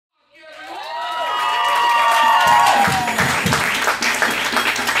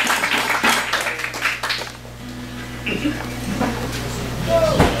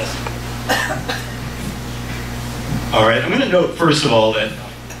note, first of all, that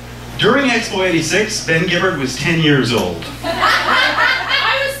during Expo 86, Ben Gibbard was 10 years old.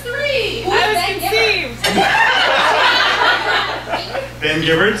 I was 3. I was conceived. Ben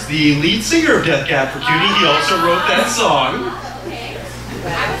Gibbard's the lead singer of Death Cab For Cutie. He also wrote that song.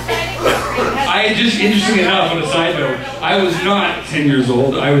 Interesting enough, on a side note, I was not 10 years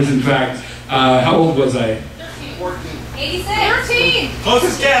old. I was, in fact, how old was I? 86. 13.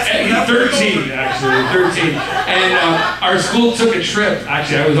 Closest guess. 13, actually, 13. And our school took a trip,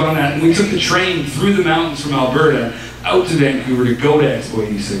 actually I was on that, and we took the train through the mountains from Alberta out to Vancouver to go to Expo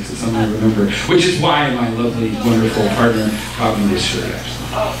 86, that's something I remember, which is why my lovely, wonderful partner got me this shirt, actually.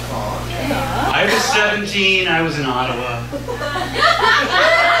 I was 17, I was in Ottawa.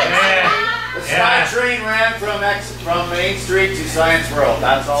 The Sky train ran from Main Street to Science World.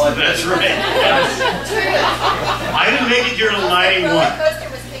 That's all it did. That's right. I didn't make it here till 91.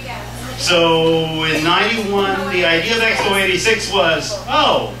 So in 91, the idea of Expo 86 was,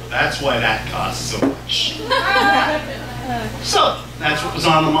 oh, that's why that costs so much. So that's what was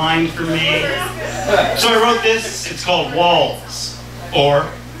on the mind for me. So I wrote this. It's called Walls, or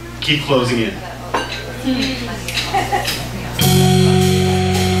Keep Closing In.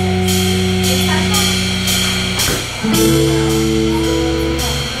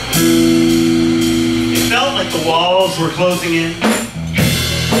 It felt like the walls were closing in.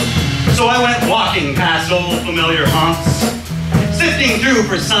 So I went walking past old familiar haunts, sifting through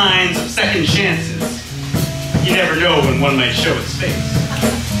for signs of second chances. You never know when one might show its face.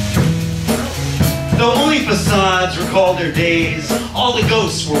 Though only facades recalled their days, all the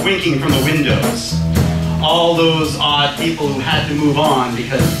ghosts were winking from the windows. All those odd people who had to move on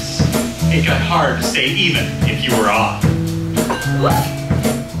because it got hard to stay even if you were odd.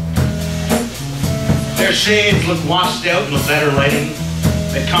 Their shades look washed out in the better lighting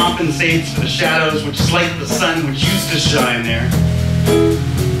that compensates for the shadows which slight the sun which used to shine there.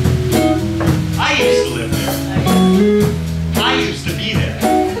 I used to live there. I used to be there.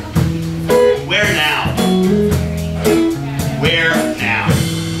 Where now? Where now?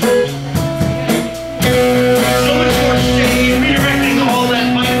 So much more shade, redirecting all that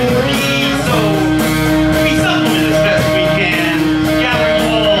vital energy, so we supplement as best we can, gathering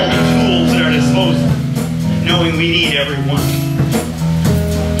all the tools at our disposal, knowing we need every one.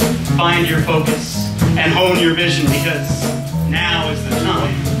 Find your focus and hone your vision, because now is the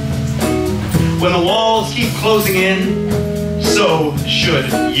time. When the walls keep closing in, so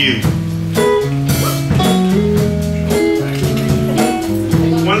should you.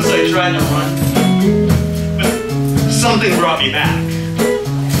 Once I tried to run, but something brought me back.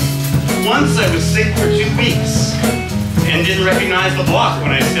 Once I was sick for 2 weeks and didn't recognize the block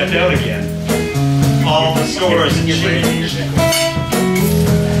when I stepped out again. All the stores had changed.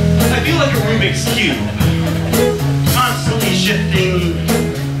 I feel like a Rubik's Cube, constantly shifting,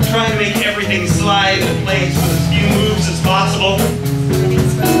 trying to make everything slide into place with as few moves as possible,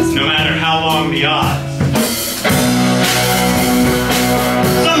 no matter how long the odds.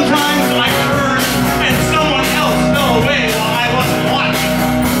 Sometimes I turned and someone else fell away while I wasn't watching.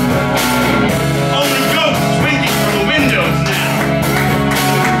 Only ghosts winking from the windows now.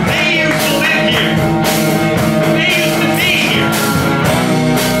 They used to live here. They used to be here.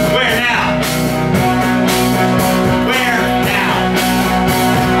 Where now? Where now?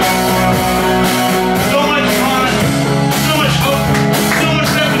 So much promise, so much hope, so much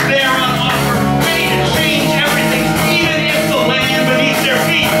that was there on offer, ready to change everything, even if the land beneath their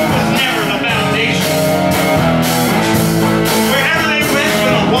feet was never the foundation. Wherever they went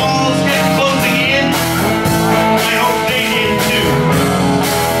when the walls kept closing in, I hope they did too.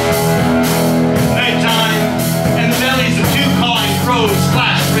 Nighttime, and the bellies of 2 cawing crows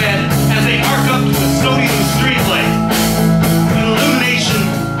flash red as they arc up to the sodium streetlight. An illumination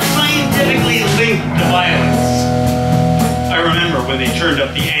scientifically linked to violence. I remember when they turned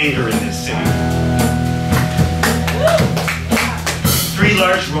up the anger in this city. 3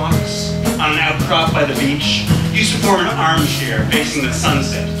 large rocks on an outcrop by the beach used to form an armchair facing the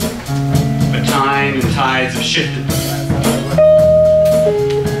sunset. But time and tides have shifted.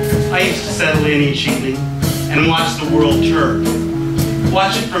 I used to settle in each evening and watch the world turn.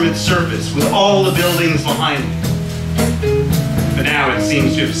 Watch it from its surface with all the buildings behind it. But now it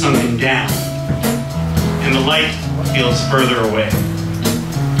seems to have sunken down, and the light feels further away.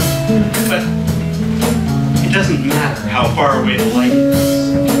 But it doesn't matter how far away the light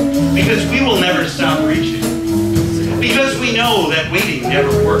is, because we will never stop reaching. Because we know that waiting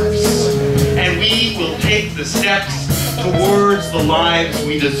never works, and we will take the steps towards the lives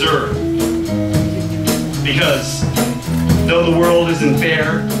we deserve. Because though the world isn't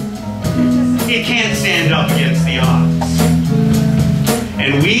fair, it can't stand up against the odds.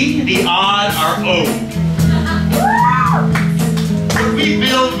 And we, the odd, are owed.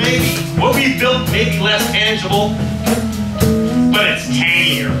 What we built may be less tangible, but it's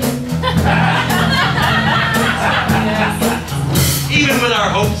tangier. Even with our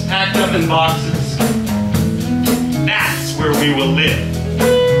hopes packed up in boxes, that's where we will live.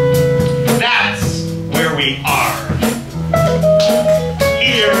 That's where we are.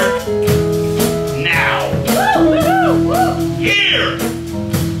 Here, now. Here,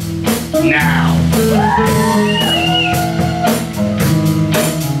 now.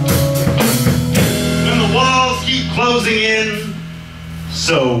 When the walls keep closing in,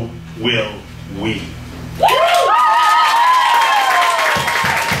 so will